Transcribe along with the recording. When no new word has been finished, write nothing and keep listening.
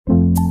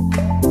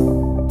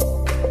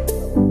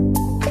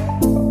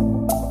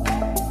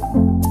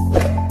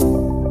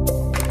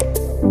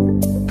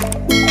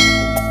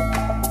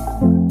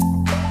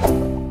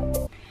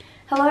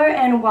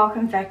and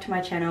welcome back to my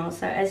channel.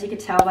 So as you can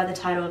tell by the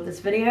title of this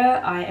video,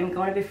 I am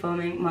going to be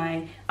filming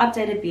my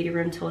updated beauty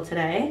room tour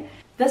today.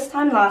 This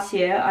time last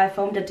year I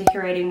filmed a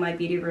decorating my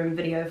beauty room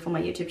video for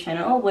my YouTube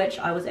channel, which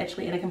I was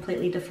actually in a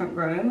completely different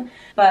room.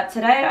 But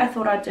today I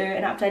thought I'd do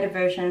an updated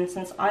version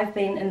since I've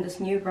been in this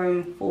new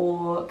room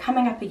for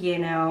coming up a year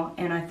now,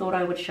 and I thought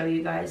I would show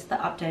you guys the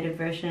updated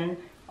version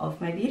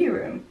of my beauty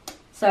room.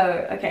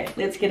 So okay,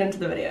 let's get into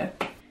the video.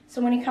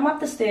 So when you come up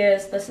the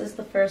stairs, this is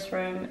the first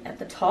room at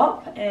the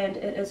top, and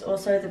it is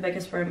also the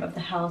biggest room of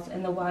the house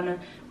and the one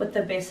with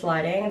the best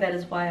lighting. That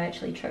is why I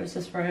actually chose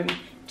this room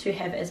to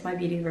have as my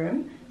beauty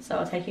room. So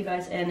I'll take you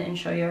guys in and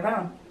show you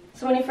around.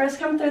 So when you first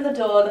come through the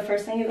door, the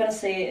first thing you're going to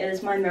see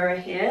is my mirror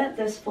here.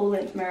 This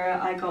full-length mirror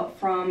I got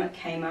from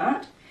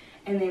Kmart.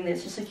 And then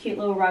there's just a cute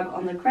little rug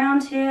on the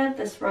ground here.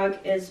 This rug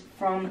is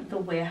from the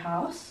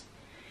warehouse.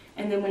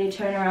 And then when you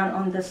turn around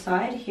on this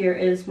side, here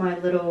is my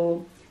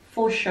little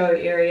for show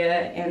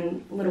area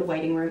and little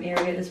waiting room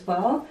area as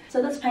well.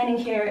 So this painting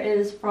here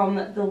is from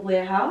the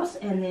warehouse,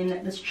 and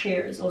then this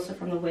chair is also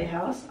from the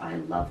warehouse. I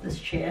love this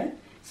chair.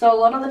 So a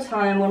lot of the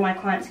time when my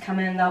clients come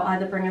in, they'll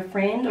either bring a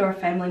friend or a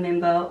family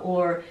member,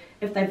 or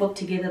if they book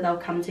together, they'll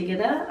come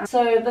together.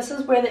 So this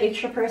is where the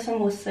extra person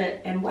will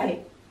sit and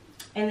wait.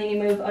 And then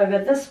you move over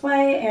this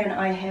way and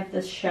I have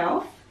this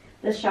shelf.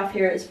 This shelf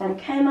here is from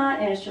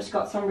Kmart, and it's just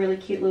got some really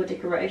cute little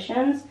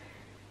decorations.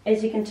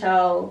 As you can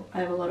tell, I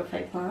have a lot of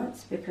fake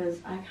plants because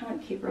I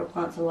can't keep real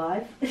plants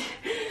alive.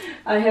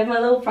 I have my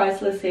little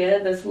price list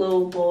here. This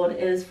little board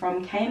is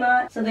from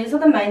Kmart. So these are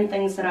the main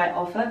things that I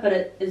offer, but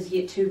it is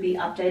yet to be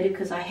updated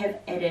because I have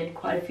added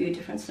quite a few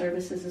different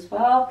services as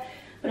well.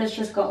 But it's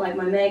just got like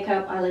my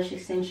makeup, eyelash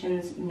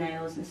extensions,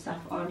 nails and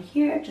stuff on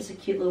here. Just a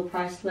cute little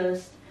price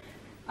list.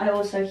 I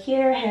also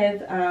here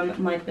have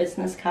my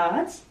business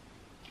cards.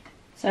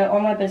 So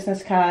on my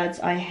business cards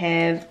I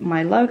have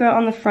my logo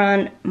on the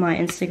front, my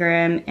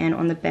Instagram, and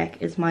on the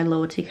back is my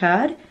loyalty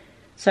card.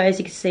 So as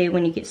you can see,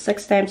 when you get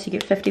 6 stamps you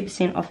get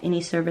 50% off any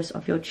service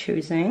of your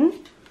choosing.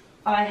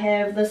 I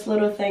have this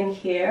little thing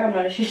here, I'm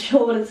not actually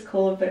sure what it's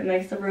called, but it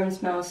makes the room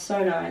smell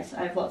so nice.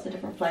 I have lots of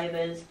different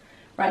flavours.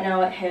 Right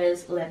now it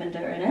has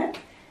lavender in it.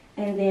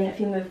 And then if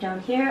you move down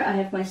here I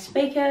have my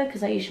speaker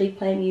because I usually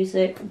play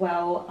music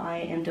while I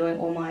am doing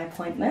all my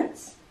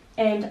appointments.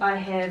 And I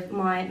have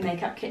my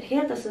makeup kit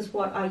here. This is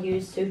what I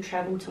use to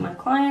travel to my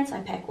clients. I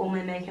pack all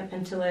my makeup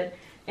into it,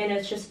 and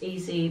it's just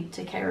easy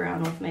to carry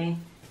around with me.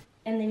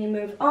 And then you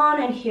move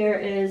on, and here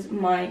is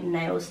my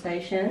nail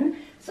station.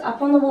 So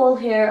up on the wall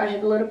here I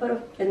have a little bit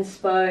of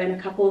inspo and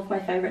a couple of my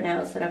favourite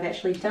nails that I've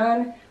actually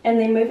done. And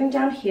then moving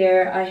down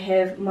here I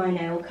have my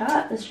nail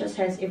cart. This just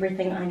has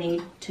everything I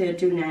need to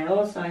do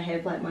nails. So I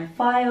have like my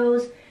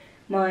files,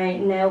 my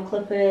nail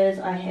clippers,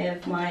 I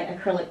have my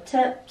acrylic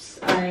tips,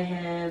 I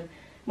have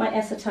my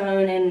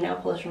acetone and nail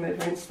polish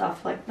remover and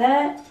stuff like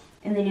that.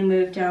 And then you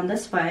move down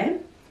this way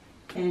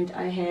and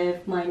I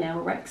have my nail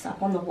racks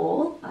up on the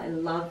wall. I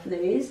love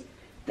these.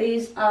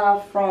 These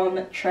are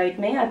from Trade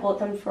Me. I bought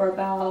them for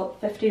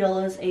about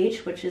 $50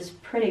 each, which is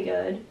pretty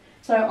good.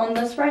 So on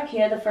this rack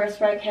here, the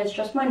first rack has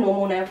just my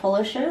normal nail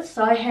polishes.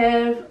 So I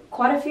have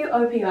quite a few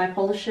OPI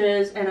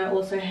polishes, and I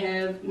also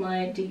have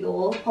my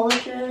Dior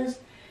polishes.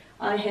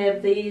 I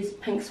have these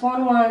Pink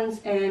Swan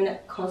ones and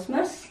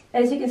Cosmos.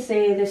 As you can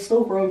see, there's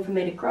still room for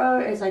me to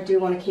grow as I do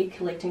want to keep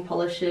collecting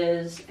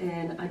polishes,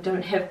 and I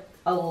don't have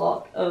a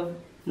lot of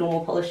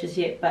normal polishes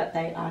yet, but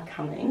they are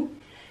coming.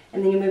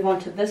 And then you move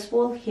on to this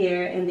wall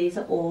here, and these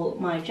are all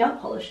my gel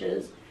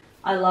polishes.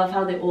 I love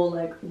how they're all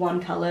like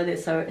one color, they're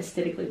so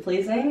aesthetically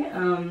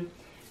pleasing.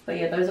 But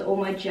yeah, those are all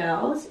my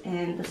gels,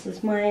 and this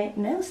is my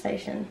nail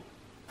station.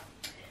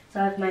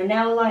 So I have my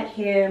nail light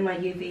here, my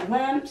UV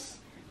lamps,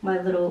 my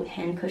little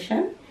hand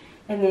cushion,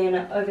 and then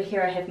over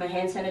here I have my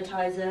hand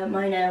sanitizer,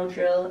 my nail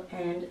drill,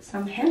 and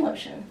some hand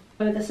lotion.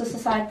 So this is the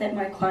side that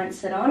my clients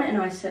sit on, and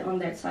I sit on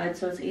that side,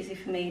 so it's easy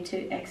for me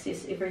to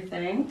access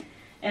everything.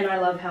 And I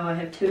love how I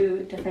have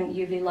 2 different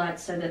UV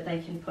lights so that they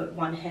can put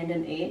one hand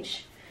in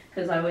each,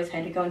 because I always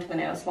had to go into the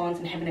nail salons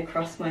and having to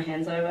cross my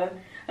hands over.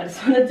 I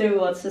just want to do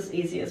what's just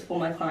easiest for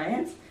my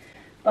clients.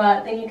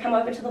 But then you come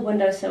over to the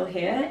windowsill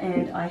here,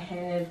 and I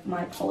have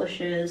my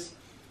polishes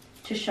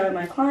to show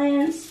my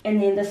clients,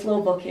 and then this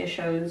little book here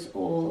shows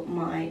all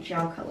my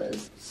gel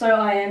colors. So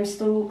I am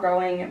still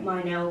growing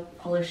my nail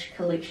polish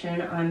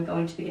collection. I'm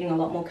going to be getting a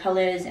lot more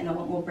colors and a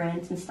lot more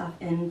brands and stuff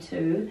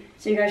into.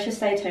 So you guys should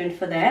stay tuned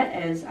for that,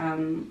 as I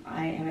am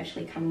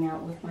actually coming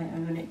out with my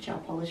own gel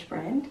polish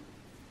brand.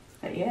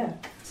 But yeah.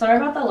 Sorry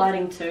about the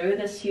lighting too.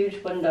 This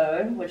huge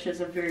window, which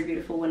is a very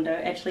beautiful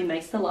window, actually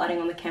makes the lighting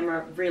on the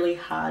camera really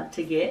hard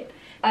to get.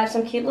 I have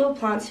some cute little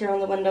plants here on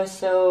the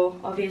windowsill,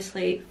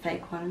 obviously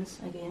fake ones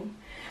again.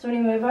 So when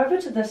you move over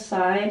to this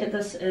side,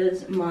 this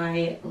is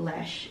my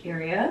lash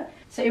area.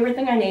 So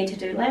everything I need to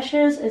do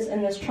lashes is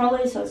in this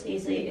trolley, so it's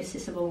easily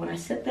accessible when I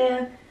sit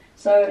there.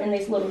 So in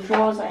these little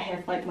drawers I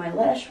have like my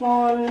lash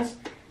wands,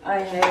 I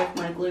have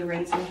my glue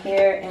rings in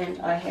here, and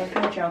I have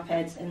my gel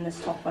pads in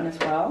this top one as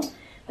well.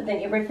 But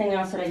then everything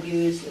else that I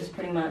use is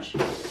pretty much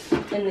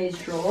in these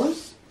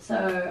drawers.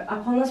 So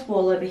up on this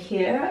wall over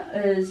here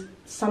is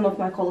some of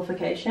my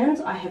qualifications.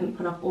 I haven't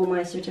put up all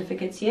my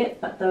certificates yet,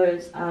 but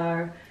those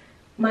are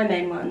my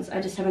main ones.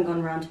 I just haven't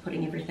gone around to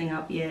putting everything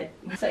up yet.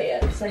 So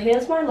yeah, so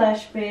here's my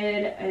lash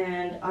bed,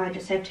 and I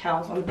just have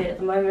towels on the bed at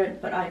the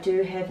moment, but I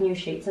do have new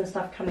sheets and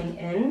stuff coming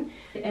in.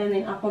 And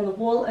then up on the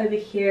wall over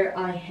here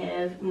I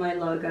have my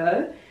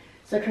logo.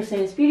 So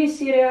Krystina's Beauty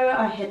Studio,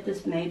 I had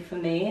this made for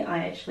me.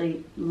 I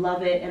actually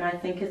love it, and I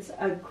think it's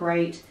a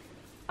great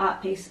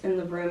art piece in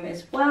the room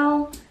as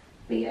well.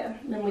 But yeah,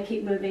 then we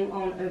keep moving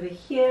on over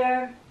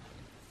here.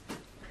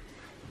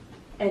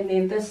 And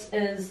then this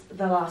is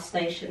the last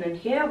station in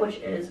here, which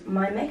is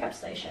my makeup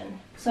station.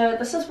 So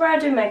this is where I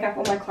do makeup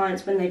on my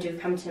clients when they do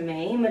come to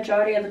me.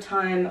 Majority of the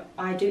time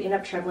I do end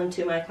up traveling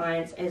to my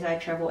clients as I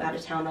travel out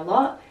of town a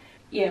lot.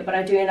 Yeah, but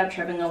I do end up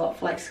traveling a lot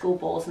for like school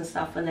balls and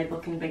stuff when they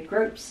book in big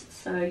groups.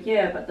 So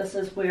yeah, but this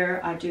is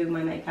where I do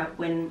my makeup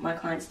when my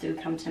clients do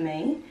come to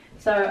me.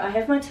 So I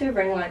have my 2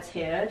 ring lights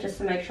here just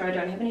to make sure I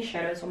don't have any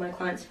shadows on my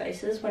clients'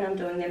 faces when I'm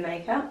doing their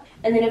makeup.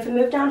 And then if we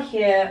move down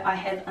here, I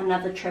have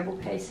another travel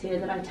case here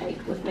that I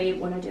take with me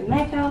when I do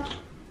makeup.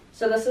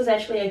 So this is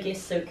actually a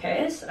guest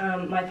suitcase.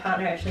 My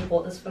partner actually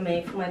bought this for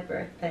me for my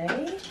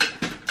birthday.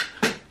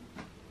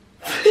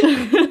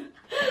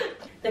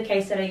 The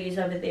case that I use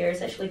over there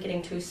is actually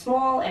getting too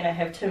small, and I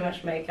have too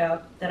much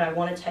makeup that I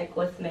want to take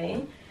with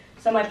me.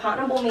 So my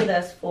partner bought me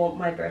this for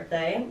my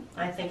birthday.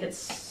 I think it's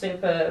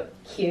super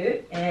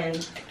cute, and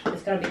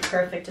it's going to be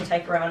perfect to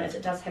take around as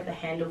it does have the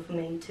handle for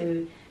me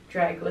to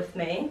drag with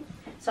me.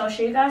 So I'll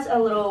show you guys a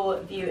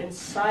little view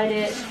inside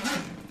it.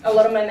 A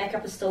lot of my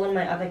makeup is still in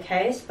my other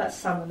case, but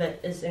some of it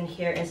is in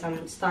here as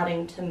I'm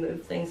starting to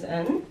move things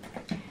in.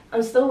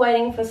 I'm still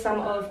waiting for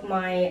some of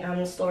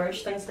my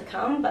storage things to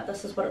come, but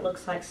this is what it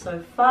looks like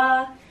so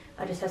far.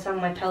 I just have some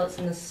of my palettes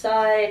on the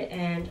side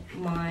and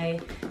my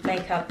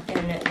makeup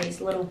in these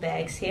little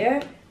bags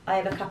here. I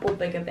have a couple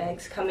bigger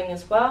bags coming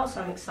as well,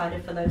 so I'm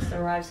excited for those to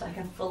arrive so I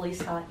can fully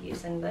start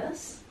using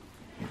this.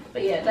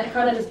 But yeah, that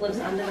kind of just lives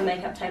under the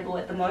makeup table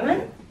at the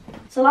moment.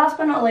 So last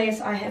but not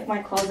least, I have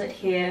my closet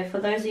here. For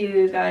those of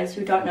you guys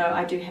who don't know,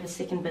 I do have a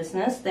second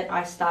business that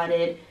I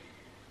started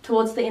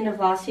towards the end of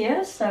last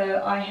year.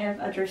 So I have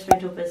a dress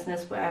rental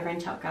business where I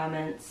rent out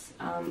garments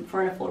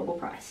for an affordable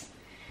price.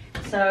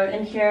 So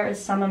in here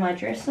is some of my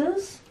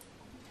dresses.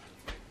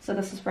 So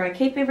this is where I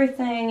keep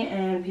everything,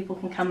 and people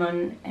can come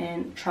in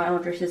and try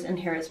on dresses in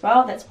here as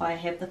well. That's why I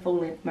have the full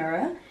length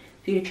mirror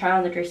for you to try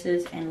on the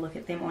dresses and look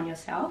at them on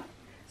yourself.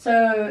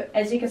 So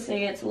as you can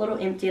see, it's a little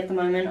empty at the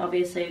moment,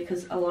 obviously,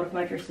 because a lot of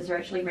my dresses are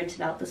actually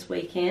rented out this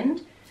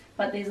weekend.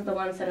 But these are the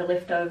ones that are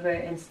left over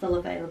and still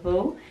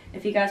available.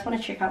 If you guys want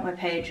to check out my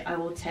page, I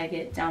will tag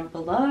it down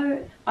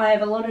below. I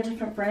have a lot of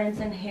different brands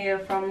in here,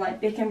 from like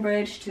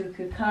Beckenbridge to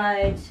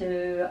Kukai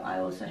to, I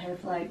also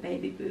have like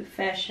Baby Boo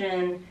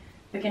Fashion,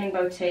 Beginning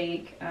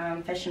Boutique,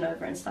 Fashion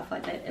Over and stuff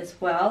like that as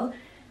well.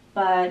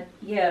 But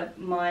yeah,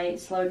 my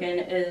slogan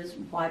is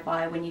why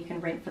buy when you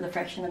can rent for the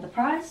fraction of the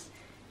price,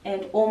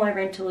 and all my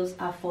rentals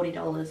are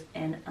 $40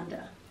 and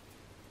under.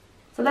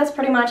 So that's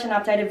pretty much an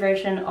updated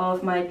version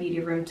of my beauty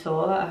room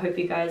tour. I hope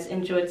you guys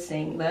enjoyed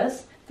seeing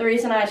this. The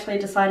reason I actually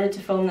decided to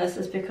film this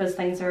is because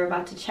things are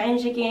about to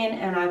change again,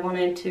 and I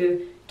wanted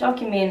to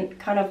document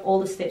kind of all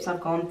the steps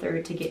I've gone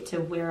through to get to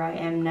where I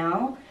am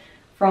now.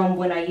 From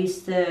when I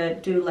used to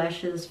do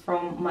lashes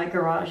from my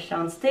garage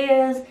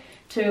downstairs,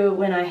 to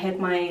when I had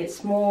my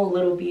small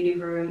little beauty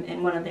room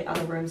in one of the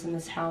other rooms in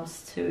this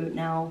house, to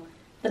now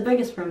the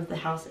biggest room of the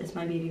house is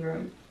my beauty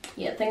room.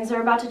 Yeah, things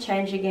are about to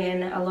change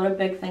again. A lot of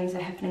big things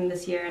are happening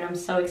this year, and I'm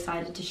so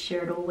excited to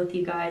share it all with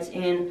you guys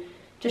and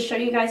just show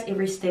you guys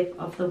every step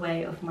of the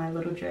way of my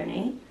little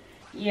journey.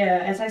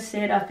 Yeah, as I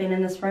said, I've been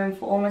in this room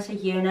for almost a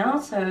year now,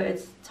 so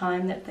it's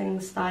time that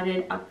things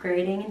started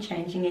upgrading and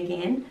changing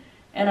again.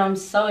 And I'm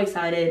so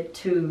excited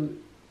to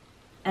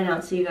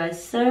announce to you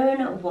guys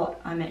soon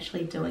what I'm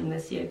actually doing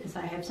this year, because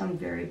I have some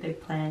very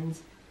big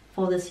plans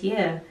for this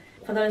year.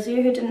 For those of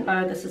you who didn't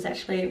know, this is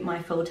actually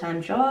my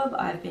full-time job.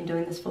 I've been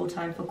doing this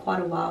full-time for quite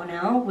a while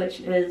now,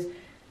 which is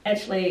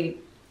actually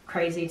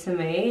crazy to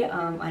me.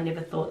 I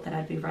never thought that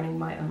I'd be running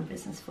my own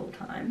business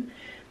full-time.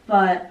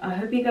 But I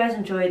hope you guys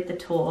enjoyed the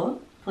tour.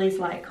 Please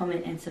like,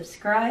 comment and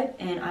subscribe,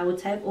 and I will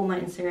tag all my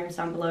Instagrams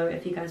down below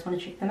if you guys want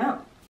to check them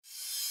out.